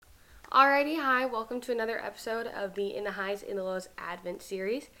Alrighty, hi, welcome to another episode of the In the Highs, In the Lows Advent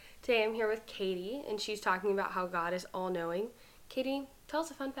series. Today I'm here with Katie, and she's talking about how God is all-knowing. Katie, tell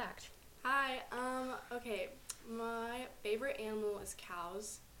us a fun fact. Hi, okay, my favorite animal is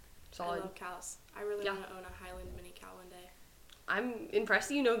cows. Solid. I love cows. I really want to own a Highland mini cow one day. I'm impressed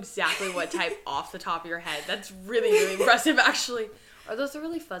that you know exactly what type off the top of your head. That's really, really impressive, actually. Are those the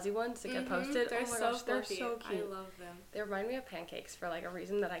really fuzzy ones that get posted? They're oh my so gosh, they're fluffy. so cute. I love them. They remind me of pancakes for like a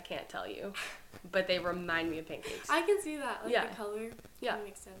reason that I can't tell you, but they remind me of pancakes. I can see that, like the color. Yeah. That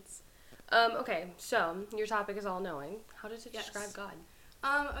makes sense. Okay, so your topic is all-knowing. How does it describe God?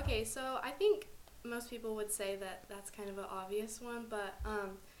 Okay, so I think most people would say that that's kind of an obvious one, but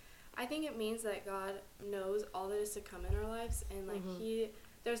I think it means that God knows all that is to come in our lives, and like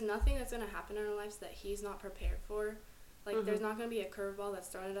there's nothing that's going to happen in our lives that he's not prepared for. Like there's not going to be a curveball that's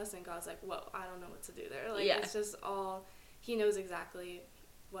thrown at us and God's like, whoa, I don't know what to do there. Like it's just all, he knows exactly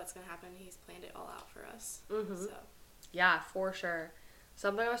what's going to happen. He's planned it all out for us. So Yeah, for sure.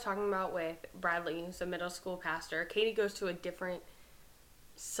 Something I was talking about with Bradley, who's a middle school pastor. Katie goes to a different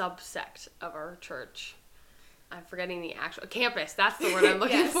subsect of our church. I'm forgetting the actual campus. That's the word I'm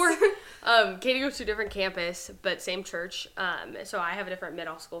looking for. Katie goes to a different campus, but same church. So I have a different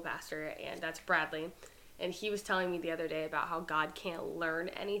middle school pastor, and that's Bradley. And he was telling me the other day about how God can't learn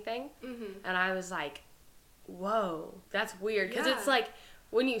anything. And I was like, whoa, that's weird. Because it's like,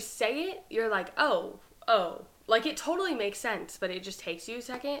 when you say it, you're like, oh. Like, it totally makes sense, but it just takes you a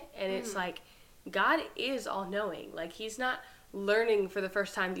second. And it's like, God is all-knowing. Like, he's not learning for the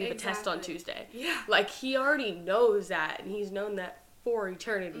first time you have a test on Tuesday. Yeah. Like, he already knows that, and he's known that for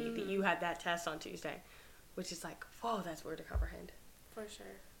eternity that you had that test on Tuesday. Which is like, whoa, that's weird to comprehend. For sure.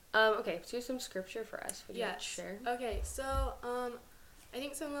 Okay, so here's some scripture for us. Would you like to share? Okay, so I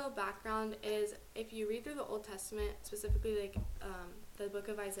think some little background is if you read through the Old Testament, specifically like the book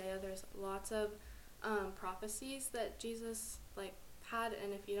of Isaiah, there's lots of prophecies that Jesus like had,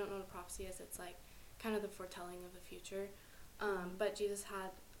 and if you don't know what a prophecy is, it's like kind of the foretelling of the future. But Jesus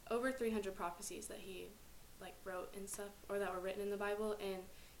had over 300 prophecies that he like wrote and stuff, or that were written in the Bible, and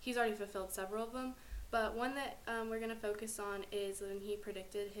he's already fulfilled several of them. But one that we're going to focus on is when he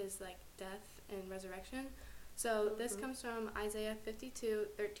predicted his like death and resurrection. So this comes from Isaiah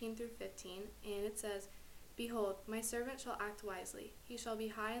 52:13 through 15, and it says, "Behold, my servant shall act wisely. He shall be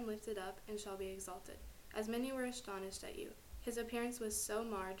high and lifted up, and shall be exalted. As many were astonished at you. His appearance was so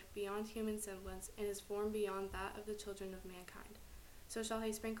marred beyond human semblance, and his form beyond that of the children of mankind. So shall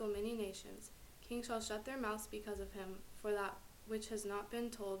he sprinkle many nations. Kings shall shut their mouths because of him, for that which has not been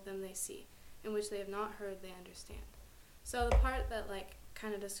told them they see, and which they have not heard they understand." So the part that like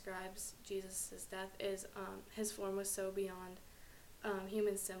kind of describes Jesus' death is his form was so beyond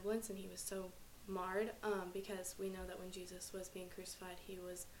human semblance, and he was so marred because we know that when Jesus was being crucified, he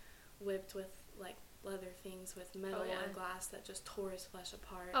was whipped with like leather things with metal and glass that just tore his flesh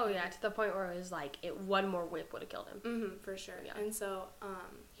apart. Oh yeah, to the point where it was like one more whip would have killed him. For sure. Yeah. And so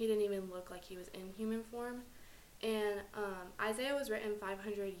he didn't even look like he was in human form. And Isaiah was written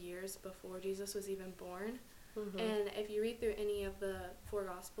 500 years before Jesus was even born. And if you read through any of the four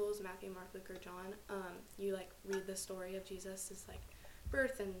Gospels, Matthew, Mark, Luke, or John, you like read the story of Jesus' like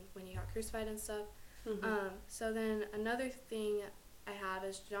birth and when he got crucified and stuff. So then another thing I have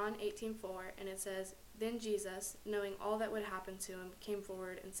is John 18:4, and it says, "Then Jesus, knowing all that would happen to him, came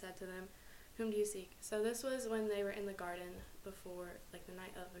forward and said to them, 'Whom do you seek?'" So this was when they were in the garden before, like the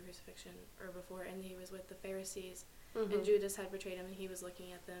night of the crucifixion, or before, and he was with the Pharisees, and Judas had betrayed him, and he was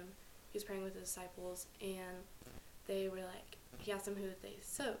looking at them. He was praying with his disciples, and they were like, he asked them who they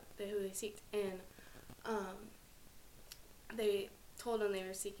seeked, and they told him they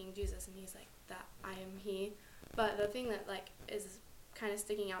were seeking Jesus, and he's like, "That I am he." But the thing that like is kind of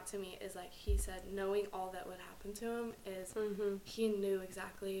sticking out to me is like he said, knowing all that would happen to him is he knew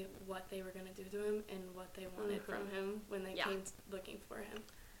exactly what they were going to do to him and what they wanted from him when they came looking for him.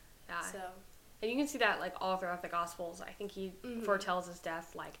 Yeah. So, and you can see that like all throughout the Gospels. I think he foretells his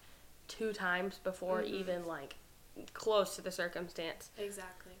death like 2 times before even like close to the circumstance.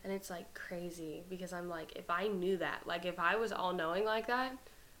 Exactly. And it's like crazy because I'm like, if I knew that, like if I was all knowing like that,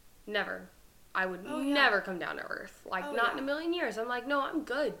 I would never come down to earth. Like, not in a million years. I'm like, no, I'm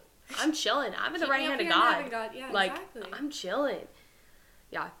good. I'm chilling. I'm in the right hand of God. Yeah, like, exactly. I'm chilling.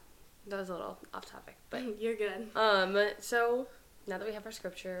 Yeah, that was a little off topic, but you're good. So now that we have our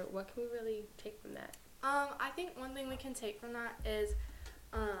scripture, what can we really take from that? I think one thing we can take from that is,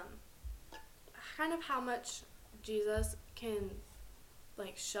 kind of how much Jesus can,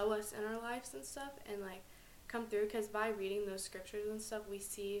 like, show us in our lives and stuff, and like come through. Because by reading those scriptures and stuff, we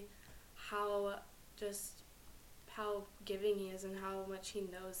see how just how giving he is and how much he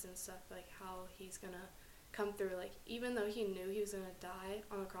knows and stuff, like how he's gonna come through. Like, even though he knew he was gonna die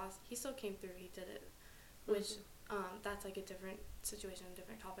on the cross, he still came through. He did it, which that's like a different situation, a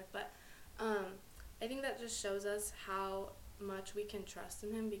different topic. But I think that just shows us how much we can trust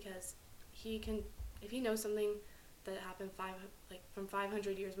in him, because he can, if he knows something that happened from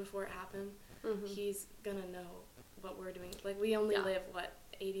 500 years before it happened, he's gonna know what we're doing. Like, we only live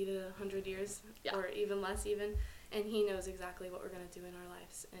 80 to 100 years, or even less even, and he knows exactly what we're gonna do in our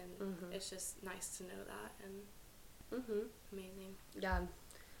lives, and it's just nice to know that, and amazing. Yeah,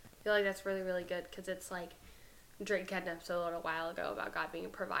 I feel like that's really, really good, because it's like Drake had an episode a little while ago about God being a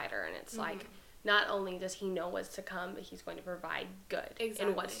provider, and it's like, not only does he know what's to come, but he's going to provide good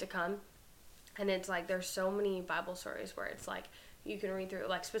in what's to come. And it's like, there's so many Bible stories where it's like, you can read through,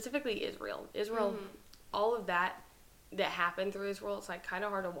 like, specifically Israel, all of that happened through Israel. It's like kind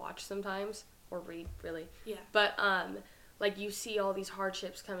of hard to watch sometimes, or read, really. Yeah. But like, you see all these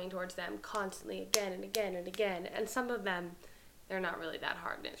hardships coming towards them constantly, again and again and again, and some of them, they're not really that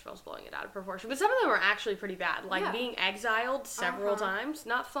hard, and Israel's blowing it out of proportion. But some of them are actually pretty bad, like being exiled several times,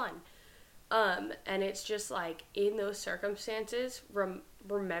 not fun. And it's just like, in those circumstances,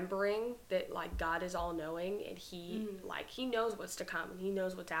 remembering that, like, God is all knowing, and he knows what's to come, and he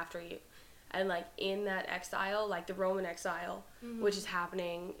knows what's after you. And, like, in that exile, like the Roman exile, which is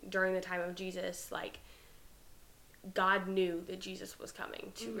happening during the time of Jesus, like, God knew that Jesus was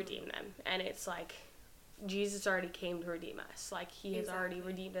coming to redeem them. And it's like, Jesus already came to redeem us. Like, he has already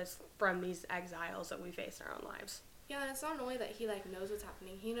redeemed us from these exiles that we face in our own lives. Yeah, and it's not only that he, like, knows what's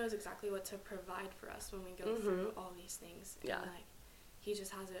happening. He knows exactly what to provide for us when we go through all these things. And, like, he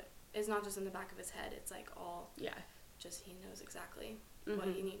just has it. It's not just in the back of his head. It's, like, all. Yeah. Just he knows exactly what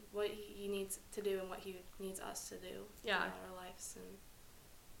he needs to do, and what he needs us to do throughout our lives.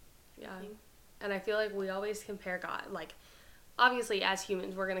 And and I feel like we always compare God. Like, obviously, as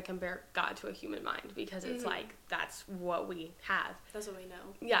humans, we're going to compare God to a human mind, because it's like, that's what we have. That's what we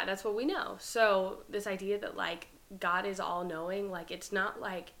know. Yeah, that's what we know. So this idea that, like, God is all-knowing, like, it's not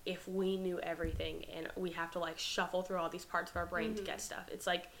like if we knew everything and we have to, like, shuffle through all these parts of our brain to get stuff. It's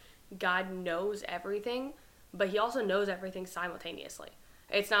like, God knows everything, but he also knows everything simultaneously.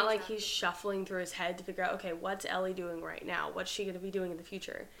 It's not like he's shuffling through his head to figure out, okay, what's Ellie doing right now? What's she going to be doing in the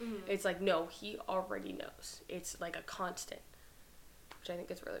future? It's like, no, he already knows. It's like a constant, which I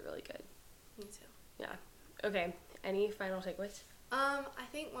think is really, really good. Me too. Yeah. Okay, any final takeaways? I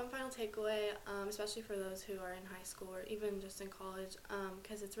think one final takeaway, especially for those who are in high school or even just in college,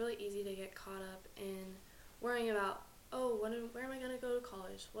 because it's really easy to get caught up in worrying about, where am I going to go to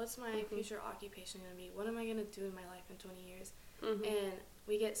college? What's my future occupation going to be? What am I going to do in my life in 20 years? And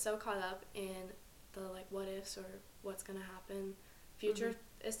we get so caught up in the, like, what ifs or what's going to happen,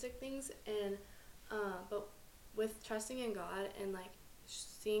 futuristic things, and but with trusting in God and, like,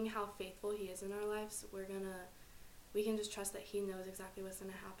 seeing how faithful he is in our lives, we can just trust that he knows exactly what's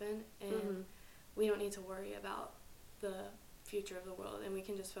going to happen, and we don't need to worry about the future of the world, and we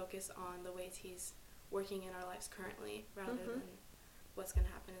can just focus on the ways he's working in our lives currently, rather than what's going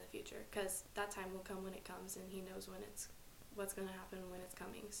to happen in the future, because that time will come when it comes, and he knows what's going to happen when it's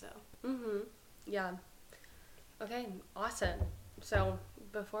coming. So yeah. Okay, awesome. So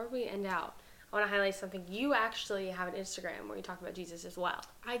before we end out, I want to highlight something. You actually have an Instagram where you talk about Jesus as well.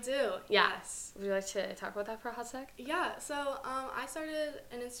 I do. Yeah. Yes. Would you like to talk about that for a hot sec? Yeah. So I started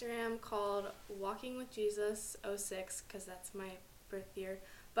an Instagram called Walking with Jesus 06, because that's my birth year.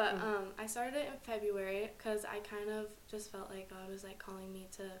 But I started it in February because I kind of just felt like God was, like, calling me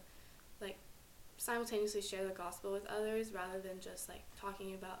to, like, simultaneously share the gospel with others rather than just, like,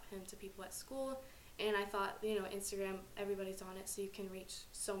 talking about him to people at school. And I thought, Instagram, everybody's on it, so you can reach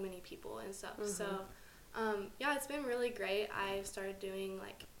so many people and stuff. So, it's been really great. I started doing,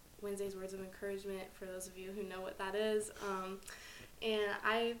 like, Wednesday's Words of Encouragement, for those of you who know what that is. And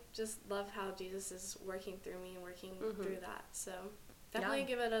I just love how Jesus is working through me and working through that. So definitely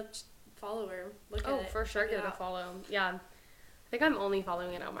give it a follower. Look at it. Oh, for sure, give it a follow. Yeah. I think I'm only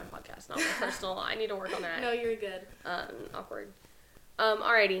following it on my podcast, not my personal. I need to work on that. No, you're good. Awkward.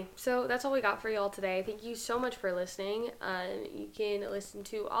 Alrighty, so that's all we got for y'all today. Thank you so much for listening. You can listen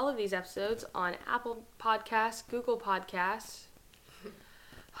to all of these episodes on Apple Podcasts, Google Podcasts,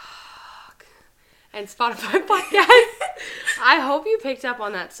 and Spotify Podcasts. I hope you picked up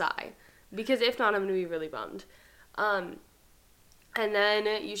on that sigh, because if not, I'm going to be really bummed. And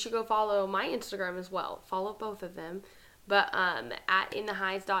then you should go follow my Instagram as well. Follow both of them. But at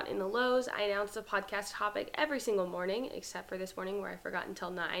inthehighs.inthelows, I announce a podcast topic every single morning, except for this morning where I forgot until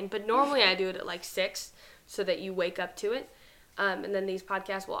 9. But normally I do it at like 6 so that you wake up to it. And then these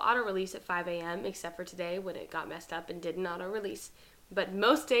podcasts will auto-release at 5 a.m., except for today when it got messed up and didn't auto-release. But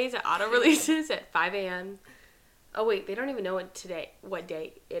most days it auto-releases at 5 a.m. Oh, wait, they don't even know what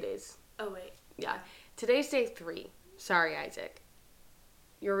day it is. Oh, wait. Yeah. Today's day 3. Sorry, Isaac.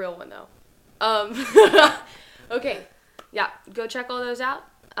 You're a real one, though. Okay. Yeah, go check all those out.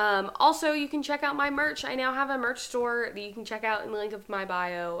 Also, you can check out my merch. I now have a merch store that you can check out in the link of my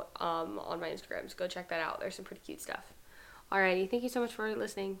bio on my Instagram. So go check that out. There's some pretty cute stuff. Alrighty, thank you so much for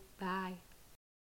listening. Bye.